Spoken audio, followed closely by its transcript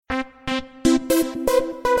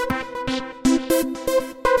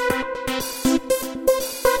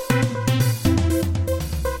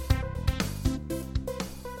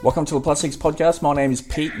Welcome to the Plus Six Podcast. My name is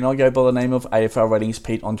Pete and I go by the name of AFL Ratings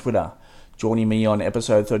Pete on Twitter. Joining me on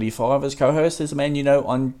episode 35 as co-host is a man you know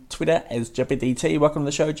on Twitter as JeppDT. Welcome to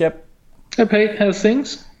the show, Jep. Hey Pete, how's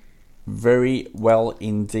things? Very well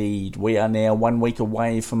indeed. We are now 1 week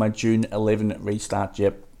away from a June 11 restart,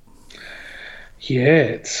 Jep. Yeah,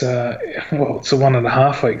 it's a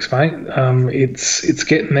 1.5 weeks, mate. It's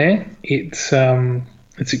getting there.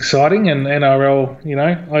 It's exciting, and NRL. You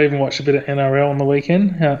know, I even watched a bit of NRL on the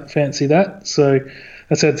weekend. Fancy that. So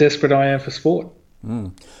that's how desperate I am for sport.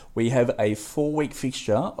 We have a 4-week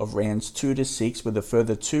fixture of rounds 2 to 6 with a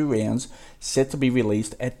further 2 rounds set to be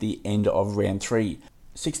released at the end of round 3.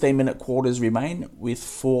 16-minute quarters remain with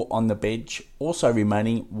 4 on the bench also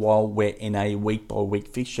remaining while we're in a week-by-week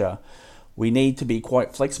fixture. We need to be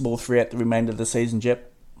quite flexible throughout the remainder of the season, Jep.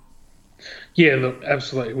 Yeah, look,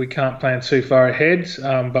 absolutely. We can't plan too far ahead,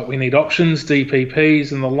 but we need options,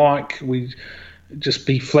 DPPs and the like. We just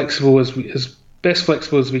be flexible as best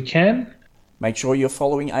flexible as we can. Make sure you're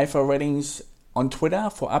following AFL Ratings on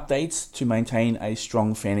Twitter for updates to maintain a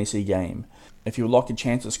strong fantasy game. If you would like a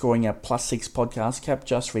chance of scoring a Plus 6 podcast cap,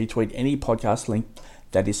 just retweet any podcast link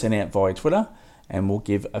that is sent out via Twitter, and we'll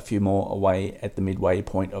give a few more away at the midway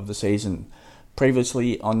point of the season.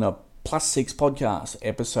 Previously on the Plus 6 podcast,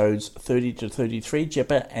 episodes 30 to 33,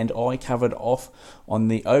 Jeppa and I covered off on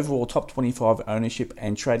the overall top 25 ownership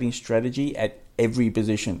and trading strategy at every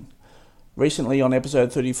position. Recently on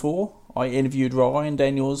episode 34, I interviewed Ryan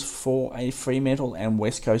Daniels for a Fremantle and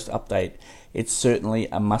West Coast update. It's certainly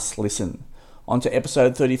a must listen. On to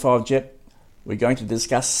episode 35, Jep. We're going to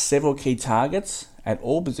discuss several key targets at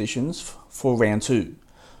all positions for round 2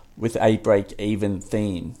 with a break-even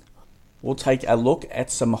theme. We'll take a look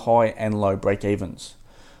at some high and low break-evens.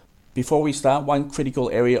 Before we start, one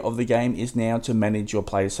critical area of the game is now to manage your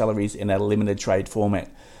player salaries in a limited trade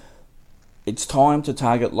format. It's time to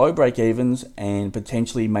target low break-evens and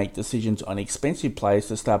potentially make decisions on expensive players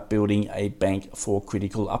to start building a bank for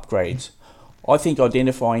critical upgrades. I think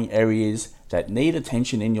identifying areas that need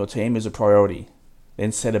attention in your team is a priority.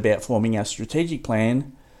 Then set about forming a strategic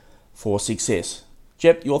plan for success.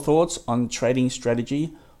 Jep, your thoughts on trading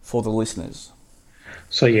strategy for the listeners?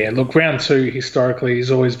 So yeah, look, round 2 historically has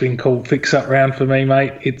always been called fix-up round for me,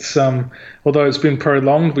 mate. It's although it's been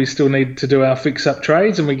prolonged, we still need to do our fix-up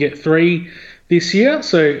trades, and we get 3 this year,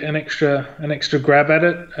 so an extra grab at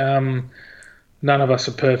it. None of us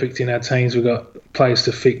are perfect in our teams. We've got players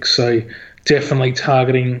to fix, so definitely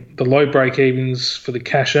targeting the low break-evens for the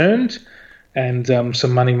cash earned, and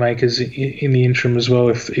some money makers in the interim as well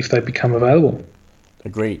if they become available.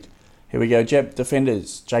 Agreed. Here we go, Jep.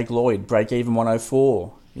 Defenders. Jake Lloyd, break-even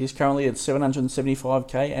 104. He's currently at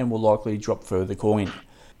 775k and will likely drop further coin.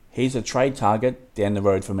 He's a trade target down the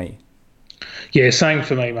road for me. Yeah, same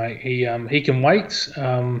for me, mate. He can wait.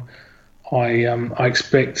 I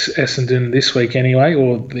expect Essendon this week anyway,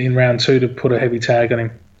 or in round 2, to put a heavy tag on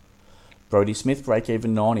him. Brodie Smith,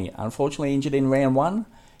 break-even 90. Unfortunately injured in round 1.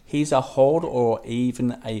 He's a hold or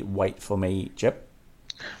even a wait for me, Jep.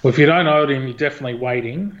 Well, if you don't hold him, you're definitely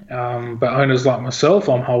waiting. But owners like myself,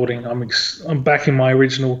 I'm holding. I'm backing my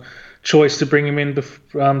original choice to bring him in to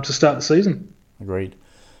start the season. Agreed.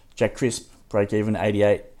 Jack Crisp, break-even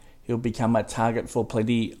 88. He'll become a target for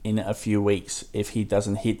plenty in a few weeks if he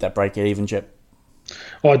doesn't hit that break-even, Jep.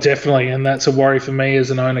 Oh, definitely, and that's a worry for me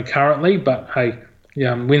as an owner currently. But hey,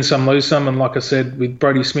 win some, lose some, and like I said, with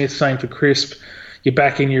Brodie Smith, same for Crisp. You're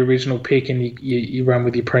back in your original pick and you run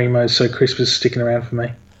with your primos, so Crisp is sticking around for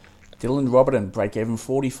me. Dylan Roberton, break-even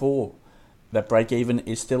 44. That break-even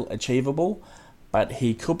is still achievable, but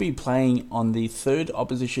he could be playing on the 3rd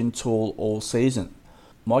opposition tool all season.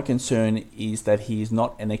 My concern is that he is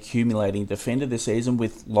not an accumulating defender this season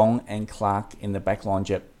with Long and Clark in the backline,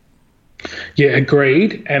 Jep. Yeah,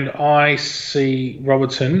 agreed. And I see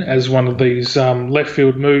Robertson as one of these left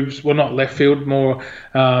field moves. Well, not left field, more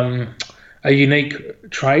a unique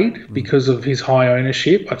trade because of his high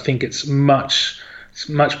ownership. I think it's much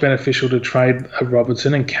beneficial to trade a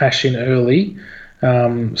Robertson and cash in early,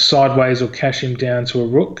 sideways, or cash him down to a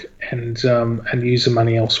rook and use the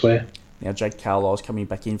money elsewhere. Now, Jake Carlisle's coming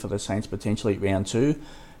back in for the Saints potentially at round 2.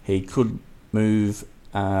 He could move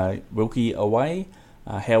Wilkie away.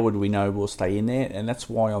 Howard, we know, will stay in there, and that's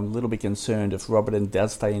why I'm a little bit concerned if Robertson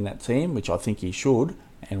does stay in that team, which I think he should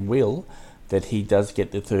and will, that he does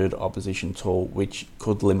get the 3rd opposition tool, which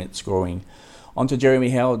could limit scoring. On to Jeremy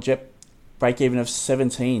Howell, Jep. Break-even of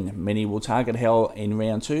 17. Many will target Howell in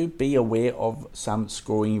round 2. Be aware of some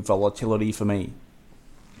scoring volatility for me.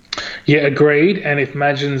 Yeah, agreed. And if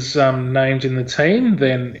Madgen's named in the team,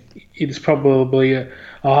 then it's probably a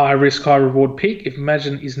high risk, high reward pick. If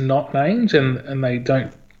Madgen is not named and they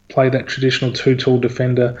don't play that traditional two-tool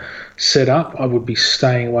defender setup, I would be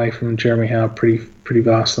staying away from Jeremy Howe pretty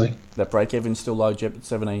vastly. That break-even's still low, Jep, at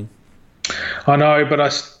 17. I know, but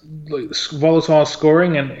volatile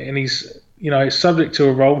scoring, and he's subject to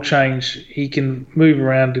a role change. He can move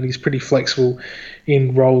around, and he's pretty flexible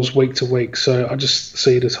in roles week to week. So I just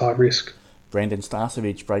see it as high risk. Brandon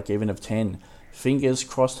Starcevich, break-even of 10. Fingers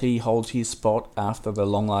crossed he holds his spot after the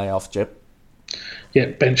long layoff, Jep. Yeah,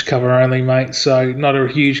 bench cover only, mate. So not a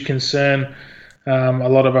huge concern. A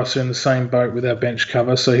lot of us are in the same boat with our bench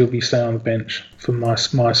cover, so he'll be staying on the bench from my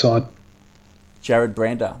side. Jared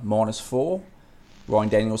Brander, -4. Ryan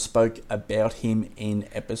Daniels spoke about him in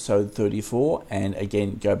episode 34, and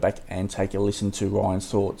again, go back and take a listen to Ryan's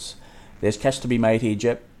thoughts. There's cash to be made here,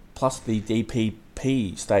 Jep, plus the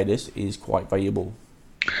DPP status is quite valuable.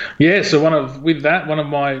 Yeah, so one of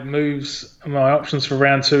my options for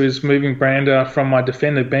round 2 is moving Brander from my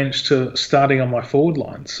defender bench to starting on my forward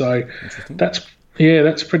line. So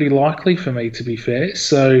that's pretty likely for me, to be fair.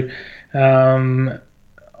 So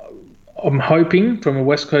I'm hoping, from a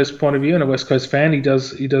West Coast point of view and a West Coast fan, he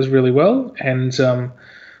does really well. And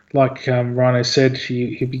like Rhino said,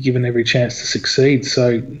 he'll be given every chance to succeed.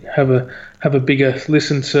 So have a bigger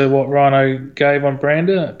listen to what Rhino gave on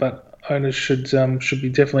Brander, but owners should be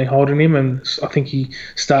definitely holding him, and I think he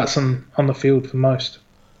starts on the field for most.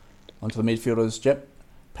 On to the midfielders, Jep.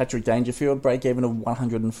 Patrick Dangerfield, break-even of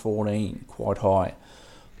 114, quite high.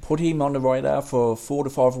 Put him on the radar for a 4 to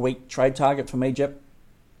 5 week trade target for me, Jep.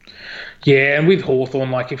 Yeah, and with Hawthorn,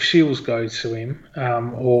 like if Shields go to him,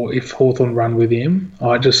 or if Hawthorn run with him,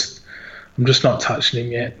 I'm just not touching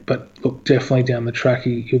him yet. But look, definitely down the track,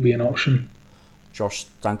 he'll be an option. Josh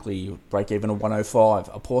Dunkley, break-even of 105.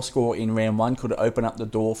 A poor score in round 1 could open up the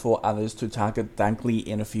door for others to target Dunkley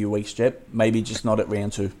in a few weeks, Jep. Maybe just not at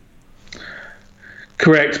round 2.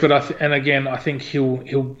 Correct, but I think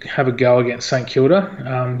he'll have a go against St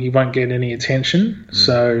Kilda. He won't get any attention,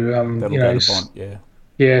 so That'll go to Bont, yeah.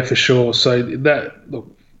 Yeah, for sure. So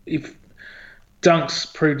if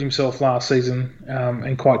Dunks proved himself last season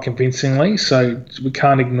and quite convincingly, so we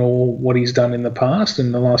can't ignore what he's done in the past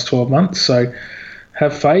in the last 12 months. So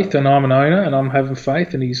have faith, and I'm an owner, and I'm having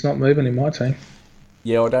faith, and he's not moving in my team.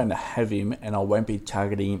 Yeah, I don't have him, and I won't be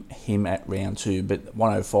targeting him at round 2, but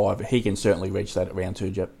 105, he can certainly reach that at round 2,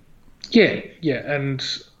 Jep. Yeah, and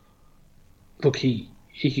look,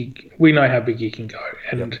 we know how big he can go,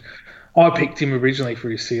 and I picked him originally for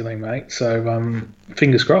his ceiling, mate, so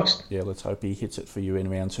fingers crossed. Yeah, let's hope he hits it for you in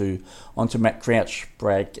round 2. On to Matt Crouch,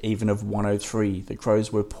 break-even of 103. The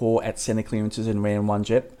Crows were poor at centre clearances in round 1,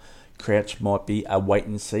 Jep. Crouch might be a wait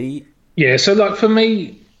and see. Yeah, so like for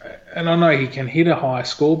me, and I know he can hit a high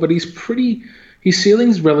score, but his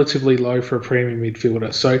ceiling's relatively low for a premium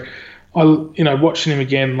midfielder. So watching him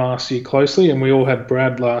again last year closely, and we all had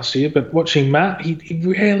Brad last year, but watching Matt, he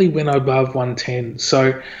rarely went above 110.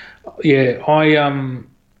 So yeah, I'm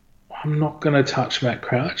not going to touch Matt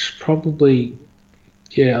Crouch. Probably,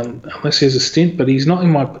 yeah, unless he has a stint, but he's not in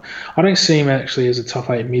my. I don't see him actually as a top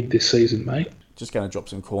 8 mid this season, mate. Just going to drop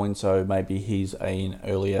some coins, so maybe he's an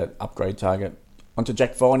earlier upgrade target. On to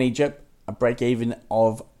Jack Viney, Jep, a break-even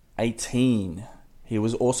of 18. He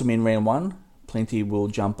was awesome in round 1. Plenty will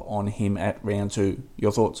jump on him at round 2.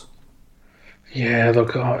 Your thoughts? Yeah,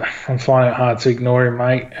 look, I'm finding it hard to ignore him,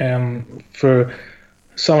 mate. For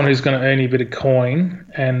someone who's going to earn you a bit of coin,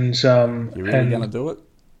 and you're really going to do it?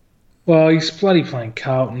 Well, he's bloody playing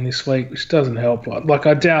Carlton this week, which doesn't help. Like,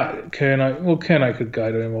 I doubt Curnow. Well, Curnow could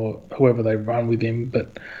go to him, or whoever they run with him,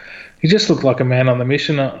 but he just looked like a man on the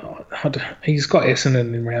mission. He's got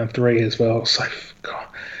Essendon in round 3 as well. So, God,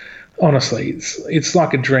 honestly, it's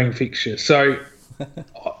like a dream fixture. So,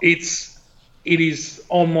 it is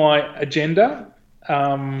on my agenda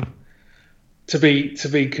to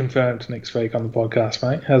be confirmed next week on the podcast,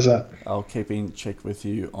 mate. How's that? I'll keep in check with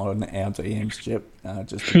you on our DMs, Jep,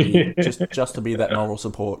 just to be that moral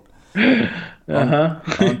support. On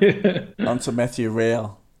to Matthew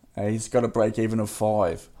Rowell. He's got a break-even of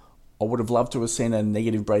 5. I would have loved to have seen a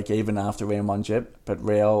negative break-even after round 1, Jep, but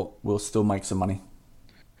Rowell will still make some money.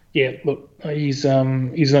 Yeah, look, he's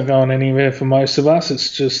not going anywhere for most of us.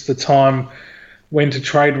 It's just the time when to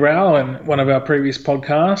trade Rowell. And one of our previous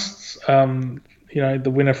podcasts, the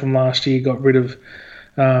winner from last year got rid of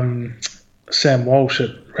Sam Walsh at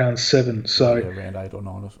round 7. So round 8 or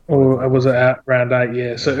 9. Or was it at round 8?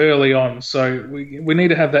 Yeah, so early on. So we need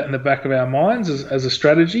to have that in the back of our minds as a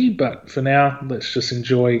strategy. But for now, let's just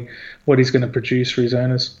enjoy what he's going to produce for his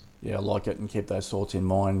owners. Yeah, I like it, and keep those thoughts in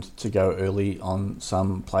mind to go early on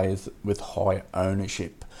some players with high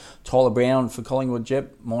ownership. Tyler Brown for Collingwood,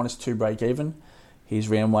 Jep, -2 break-even. His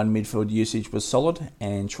round 1 midfield usage was solid,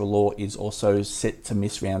 and Treloar is also set to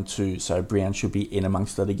miss round 2, so Brown should be in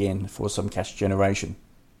amongst it again for some cash generation.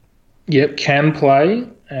 Yep, can play.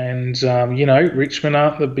 And, Richmond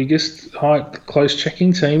aren't the biggest close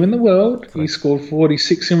checking team in the world. Correct. He scored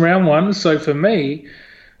 46 in round 1. So for me,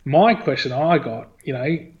 my question I got,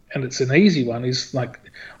 and it's an easy one, is like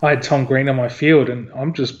I had Tom Green on my field, and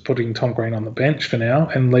I'm just putting Tom Green on the bench for now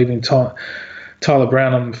and leaving Tyler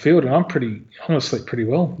Brown on the field, and I'm going to sleep pretty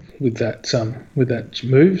well with that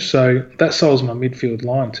move. So that solves my midfield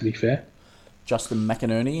line, to be fair. Justin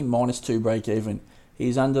McInerney, -2 break even.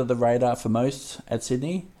 He's under the radar for most at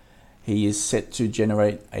Sydney. He is set to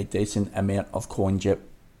generate a decent amount of coin, Jep.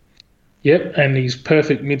 Yep, and he's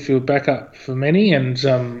perfect midfield backup for many, and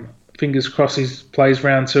fingers crossed he plays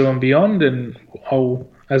round 2 and beyond, and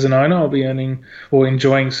as an owner, I'll be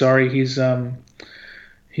enjoying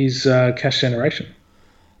his cash generation.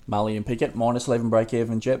 Marley and Pickett, -11 break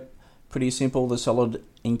even, Jep. Pretty simple, the solid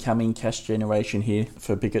incoming cash generation here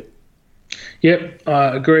for Pickett. Yep,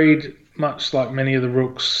 agreed. Much like many of the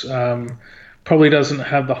rooks, probably doesn't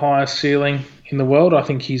have the highest ceiling in the world. I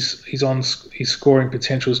think his scoring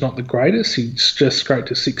potential is not the greatest. He's just scraped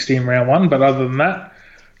to 60 in round 1, but other than that,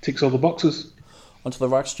 ticks all the boxes. Onto the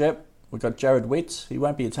rucks, Jep. We've got Jared Witts. He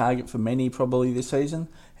won't be a target for many probably this season.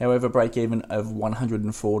 However, break even of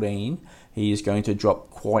 114, he is going to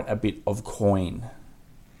drop quite a bit of coin.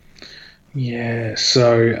 Yeah,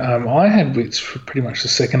 so I had Witts for pretty much the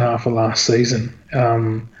second half of last season.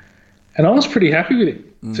 And I was pretty happy with it,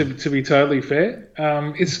 to be totally fair.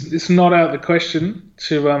 It's not out of the question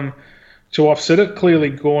to offset it. Clearly,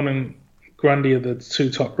 Gawn and Grundy are the 2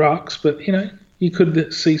 top rucks, but you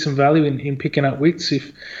could see some value in picking up Witts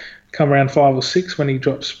if come around 5 or 6 when he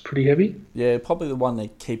drops pretty heavy. Yeah, probably the one to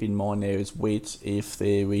keep in mind there is Witts. If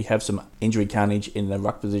we have some injury carnage in the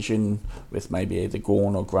ruck position with maybe either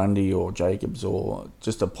Gawn or Grundy or Jacobs or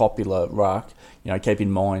just a popular ruck, keep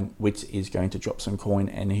in mind Witts is going to drop some coin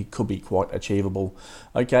and he could be quite achievable.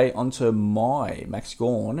 Okay, on to my Max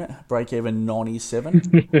Gawn, break even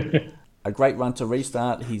 97. A great run to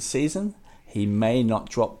restart his season. He may not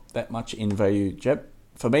drop that much in value, Jep.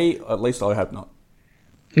 For me, at least I hope not.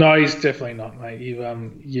 No, he's definitely not, mate.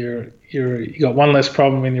 You got one less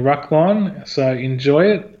problem in your ruck line, so enjoy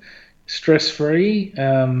it, stress free.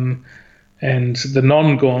 And the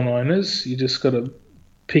non-Gawn owners, you just got to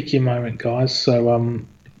pick your moment, guys. So,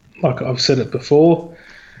 like I've said it before,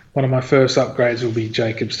 one of my first upgrades will be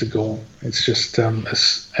Jacobs to Gawn. It's just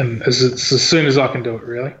as soon as I can do it,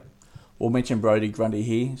 really. We'll mention Brodie Grundy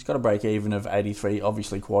here. He's got a break even of 83,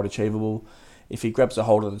 obviously quite achievable. If he grabs a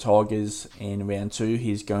hold of the Tigers in round 2,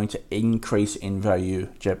 he's going to increase in value,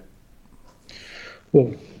 Jep.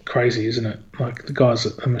 Well, crazy, isn't it? Like, the guy's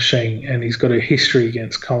a machine, and he's got a history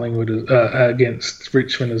against Collingwood, against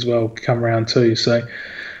Richmond as well, come round 2. So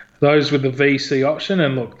those with the VC option,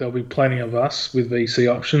 and look, there'll be plenty of us with VC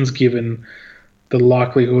options, given the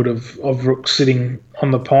likelihood of Rook sitting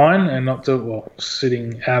on the pine and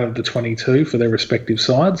sitting out of the 22 for their respective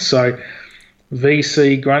sides. So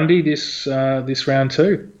VC Grundy this round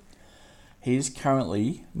 2. He's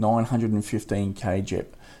currently 915k,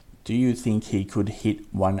 Jep. Do you think he could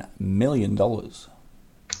hit $1 million? Oh,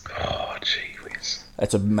 gee whiz.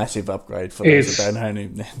 That's a massive upgrade for those that don't own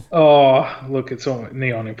him. Oh, look, it's all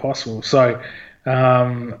neon impossible. So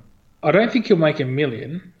I don't think he'll make $1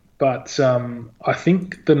 million, but I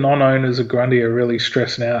think the non-owners of Grundy are really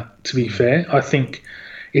stressing out, to be fair. I think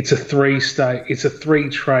it's a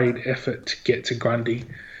 3-trade effort to get to Grundy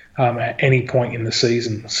at any point in the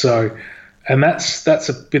season. So, and that's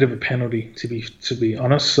a bit of a penalty, to be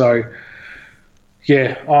honest. So,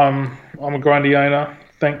 yeah, I'm a Grundy owner,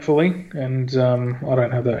 thankfully, and I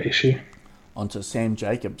don't have that issue. On to Sam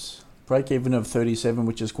Jacobs, break even of 37,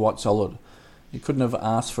 which is quite solid. You couldn't have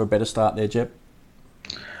asked for a better start there, Jep.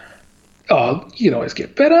 Oh, you can always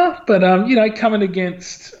get better, but coming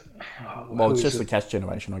against. Well, it's just the cash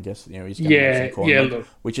generation, I guess. He's going to look,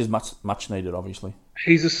 which is much needed, obviously.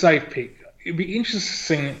 He's a safe pick. It'd be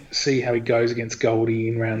interesting to see how he goes against Goldie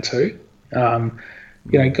in round 2.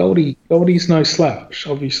 Goldie's no slouch,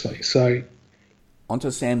 obviously. So, on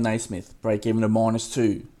to Sam Naismith, break even of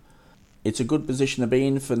 -2. It's a good position to be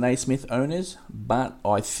in for Naismith owners, but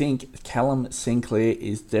I think Callum Sinclair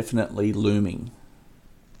is definitely looming.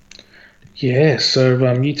 Yeah, so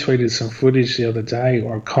you tweeted some footage the other day,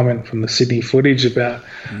 or a comment from the Sydney footage about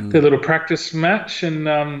their little practice match, and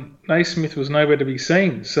Naismith was nowhere to be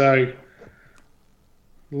seen. So,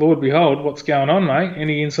 Lord behold, what's going on, mate?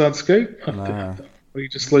 Any inside scoop? No. Or are you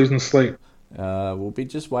just losing sleep? We'll be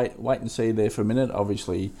just wait and see there for a minute.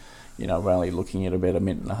 Obviously, we're only looking at about a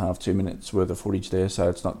minute and a half, 2 minutes worth of footage there, so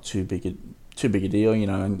it's not too big a deal,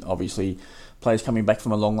 and obviously players coming back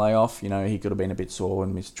from a long layoff, he could have been a bit sore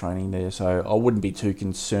and missed training there, so I wouldn't be too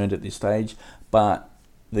concerned at this stage. But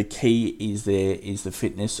the key is the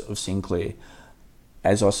fitness of Sinclair.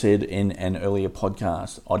 As I said in an earlier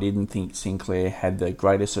podcast, I didn't think Sinclair had the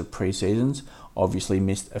greatest of pre-seasons. Obviously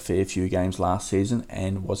missed a fair few games last season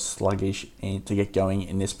and was sluggish to get going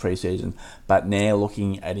in this pre-season. But now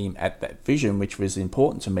looking at him at that vision, which was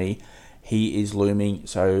important to me, he is looming,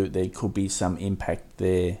 so there could be some impact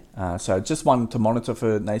there. So just one to monitor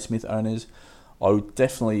for Naismith owners. I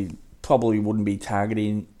definitely probably wouldn't be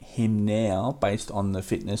targeting him now based on the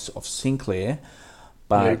fitness of Sinclair.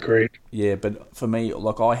 But, yeah, great. Yeah, but for me,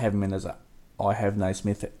 I have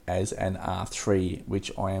Naismith as an R3,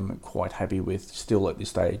 which I am quite happy with still at this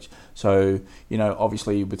stage. So,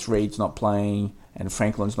 obviously with Reed's not playing and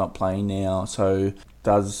Franklin's not playing now, so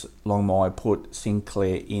does Longmire put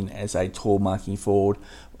Sinclair in as a tall marking forward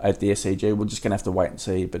at the SCG? We're just going to have to wait and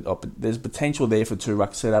see. But there's potential there for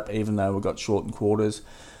two-ruck setup, even though we've got shortened quarters.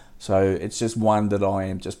 So it's just one that I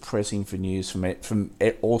am just pressing for news from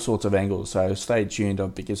all sorts of angles. So stay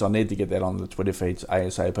tuned because I need to get that on the Twitter feeds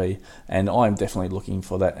ASAP. And I'm definitely looking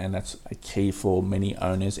for that. And that's a key for many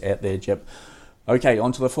owners out there, Jep. Okay,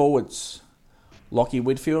 on to the forwards. Lockie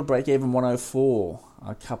Whitfield, break-even 104.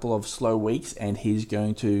 A couple of slow weeks, and he's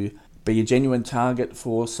going to be a genuine target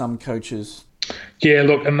for some coaches. Yeah,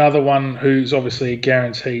 look, another one who's obviously a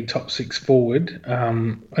guaranteed top six forward.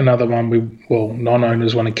 Another one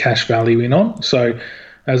non-owners want to cash value in on. So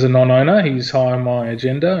as a non-owner, he's high on my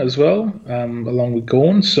agenda as well, along with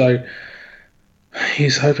Gawn. So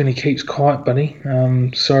he's hoping he keeps quiet, buddy.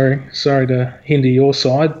 Sorry to hinder your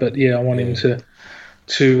side, but yeah, I want him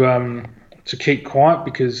to keep quiet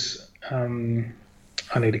because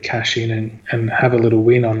I need to cash in and have a little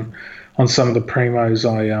win on some of the primos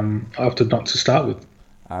I opted not to start with.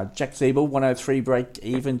 Jack Ziebell, 103 break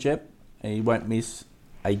even, Jep. He won't miss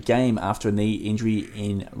a game after a knee injury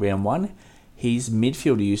in round one. His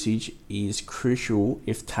midfield usage is crucial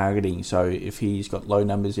if targeting. So if he's got low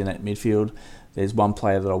numbers in that midfield, there's one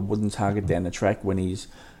player that I wouldn't target down the track when his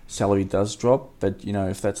salary does drop. But,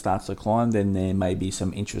 if that starts to climb, then there may be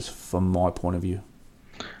some interest from my point of view.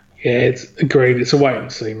 Yeah, it's agreed. It's a wait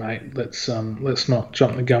and see, mate. Let's not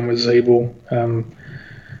jump the gun with Ziebell.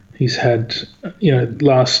 He's had,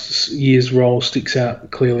 last year's role sticks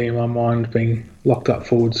out clearly in my mind, being locked up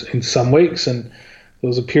forwards in some weeks, and there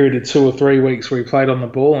was a period of 2 or 3 weeks where he played on the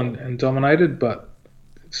ball and dominated, but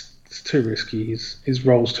it's too risky. His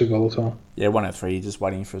role's too volatile. Yeah, 103, just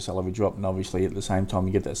waiting for a salary drop, and obviously at the same time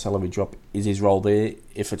you get that salary drop, is his role there?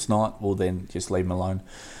 If it's not, well then just leave him alone.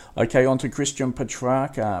 Okay, on to Christian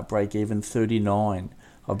Petrarca, break even 39.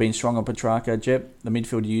 I've been strong on Petrarca, Jep. The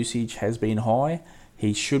midfield usage has been high.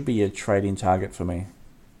 He should be a trade-in target for me.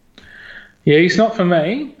 Yeah, he's not for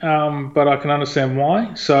me, but I can understand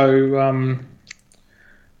why. So,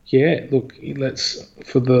 yeah, look,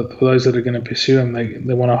 for those that are going to pursue him,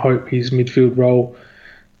 they want to hope his midfield role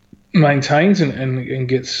maintains and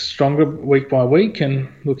gets stronger week by week. And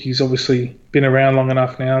look, he's obviously been around long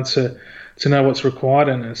enough now to know what's required,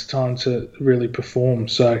 and it's time to really perform.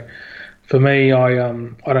 So, for me, I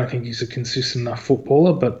don't think he's a consistent enough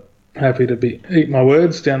footballer, but happy to eat my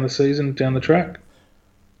words down the season, down the track.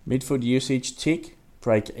 Midfield usage, tick.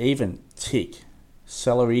 Break even, tick.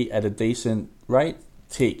 Salary at a decent rate,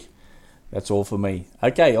 tick. That's all for me.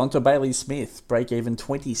 Okay, on to Bailey Smith. Break even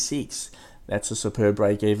 26. That's a superb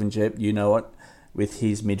break even, Jep. You know it, with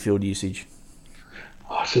his midfield usage.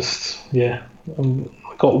 I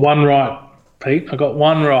got one right, Pete. I got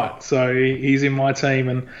one right. So he's in my team,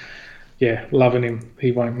 and yeah, loving him.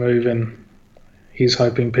 He won't move, and he's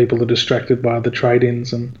hoping people are distracted by the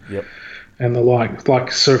trade-ins and the like.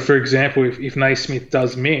 Like, so for example, if Naismith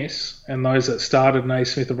does miss, and those that started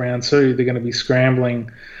Naismith around 2, they're going to be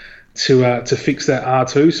scrambling to fix that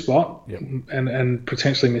R2 spot and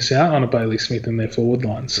potentially miss out on a Bailey Smith in their forward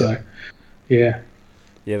line. So, yeah.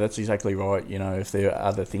 Yeah, that's exactly right. If there are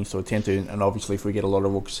other things to attend to, and obviously if we get a lot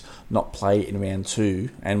of rooks not play in round 2,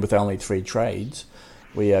 and with only 3 trades,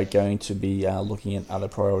 we are going to be looking at other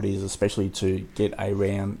priorities, especially to get a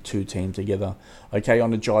round 2 team together. Okay,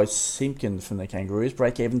 on to Jai Simpkin from the Kangaroos,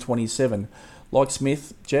 break even 27. Like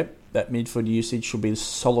Smith, Jep, that midfield usage should be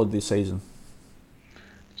solid this season.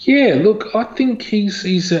 Yeah, look, I think he's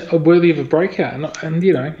worthy of a breakout, and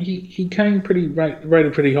he came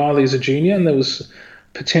rated pretty highly as a junior, and there was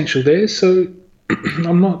potential there. So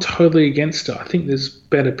I'm not totally against it. I think there's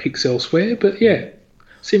better picks elsewhere, but yeah,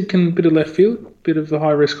 Simpkin, bit of left field, bit of a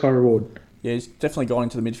high risk, high reward. Yeah, he's definitely gone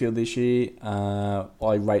into the midfield this year.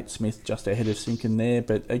 I rate Smith just ahead of Simpkin there,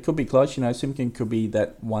 but it could be close. Simpkin could be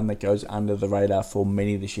that one that goes under the radar for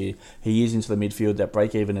many this year. He is into the midfield. That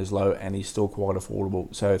break-even is low, and he's still quite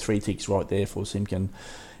affordable. So 3 ticks right there for Simpkin.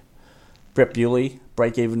 Brett Bewley,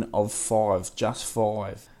 break-even of 5, just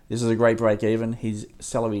 5. This is a great break-even. His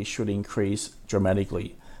salary should increase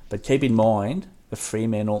dramatically. But keep in mind the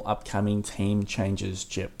Fremantle upcoming team changes,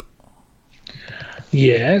 Jep.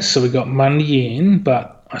 Yeah, so we got Mundy in,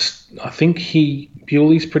 but I think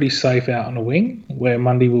Bewley's pretty safe out on the wing, where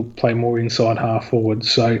Mundy will play more inside half forward.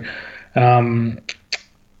 So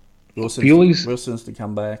Wilson's to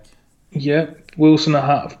come back. Yeah, Wilson at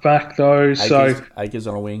half back though. Akers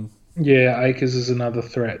on a wing. Yeah, Akers is another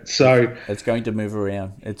threat. So it's going to move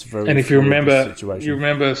around. It's very. And if you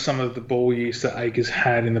remember some of the ball use that Akers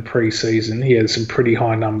had in the pre-season, he had some pretty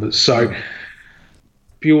high numbers. So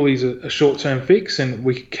Bewley's a short-term fix, and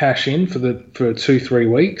we could cash in for 2-3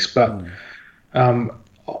 weeks. But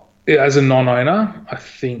as a non-owner, I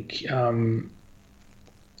think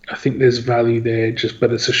there's value there.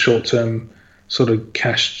 But it's a short-term sort of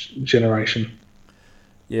cash generation.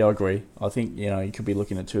 Yeah, I agree. I think, you could be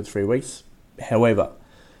looking at 2 or 3 weeks. However,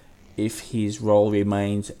 if his role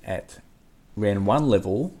remains at round 1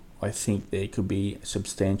 level, I think there could be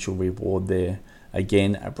substantial reward there.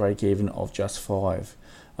 Again, a break-even of just 5.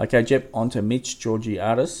 Okay, Jep, on to Mitch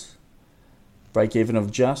Georgiadis. Break-even of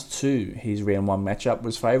just 2. His round 1 matchup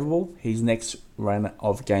was favourable. His next run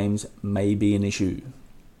of games may be an issue.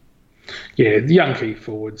 Yeah, the young key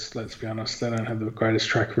forwards, let's be honest, they don't have the greatest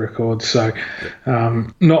track record. So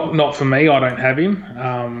not for me. I don't have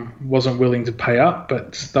him. Wasn't willing to pay up,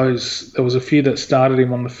 but there was a few that started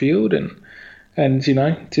him on the field and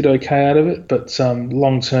did okay out of it. But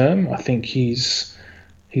long term, I think his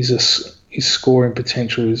scoring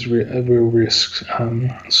potential is a real risk.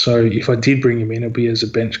 So if I did bring him in, it'd be as a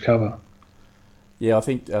bench cover. Yeah, I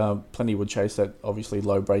think plenty would chase that, obviously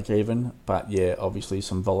low break-even, but yeah, obviously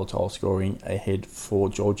some volatile scoring ahead for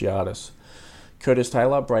Georgiadis. Curtis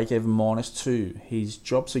Taylor, break-even -2. His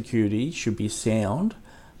job security should be sound,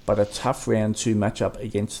 but a tough round 2 matchup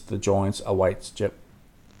against the Giants awaits, Jep.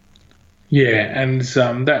 Yeah, and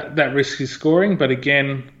that risk is scoring, but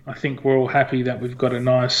again, I think we're all happy that we've got a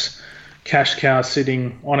nice cash cow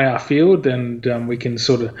sitting on our field, and we can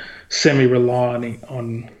sort of semi-rely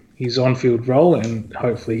on his on-field role, and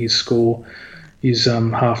hopefully his score is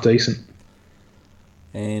half decent.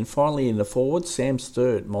 And finally in the forwards, Sam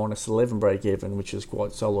Sturt, -11 break-even, which is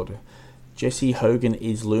quite solid. Jesse Hogan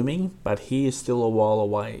is looming, but he is still a while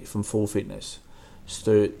away from full fitness.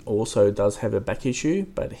 Sturt also does have a back issue,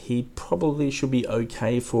 but he probably should be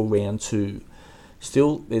okay for round 2.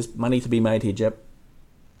 Still, there's money to be made here, Jep.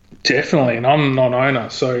 Definitely, and I'm not owner,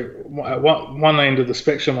 so at one end of the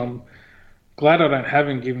spectrum, I'm glad I don't have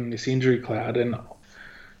him given this injury cloud.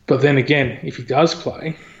 But then again, if he does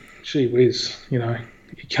play, gee whiz, you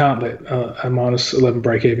can't let a -11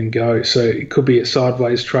 break even go. So it could be a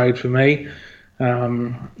sideways trade for me.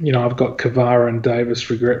 I've got Kavara and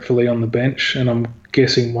Davis regretfully on the bench, and I'm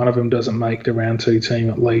guessing one of them doesn't make the round 2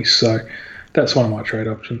 team at least. So that's one of my trade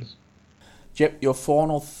options. Jep, your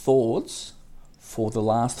final thoughts for the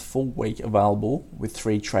last full week available with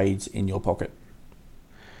 3 trades in your pocket?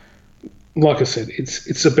 Like I said,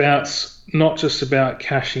 it's about not just about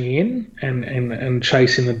cashing in and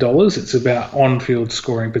chasing the dollars. It's about on-field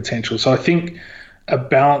scoring potential. So I think a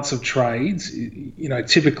balance of trades,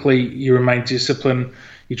 typically you remain disciplined.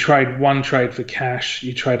 You trade one trade for cash,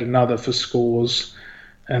 you trade another for scores,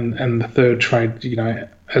 and the third trade,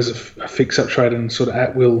 as a fix-up trade and sort of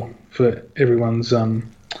at will for everyone's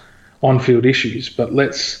on-field issues. But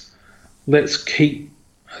let's keep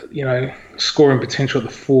scoring potential at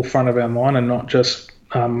the forefront of our mind and not just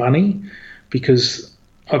money, because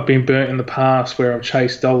I've been burnt in the past where I've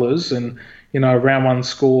chased dollars and, round 1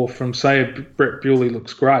 score from, say, Brett Bewley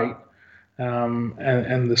looks great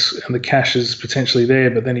and the cash is potentially there,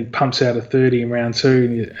 but then he pumps out a 30 in round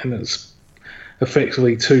 2 and it's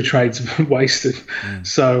effectively 2 trades wasted.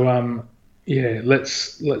 So,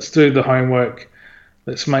 let's do the homework.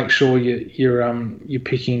 Let's make sure you're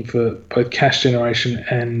picking for both cash generation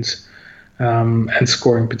and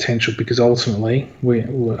scoring potential, because ultimately we're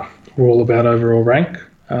all about overall rank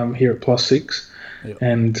here at +6,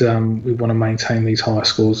 and we want to maintain these high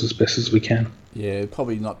scores as best as we can. Yeah,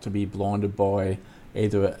 probably not to be blinded by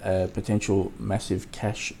either a potential massive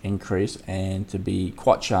cash increase, and to be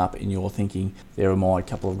quite sharp in your thinking. There are my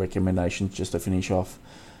couple of recommendations just to finish off.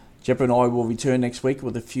 Jep and I will return next week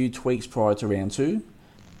with a few tweaks prior to round 2.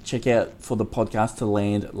 Check out for the podcast to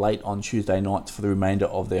land late on Tuesday night for the remainder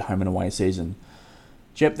of their home and away season.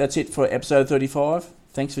 Jep, that's it for episode 35.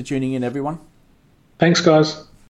 Thanks for tuning in, everyone. Thanks, guys.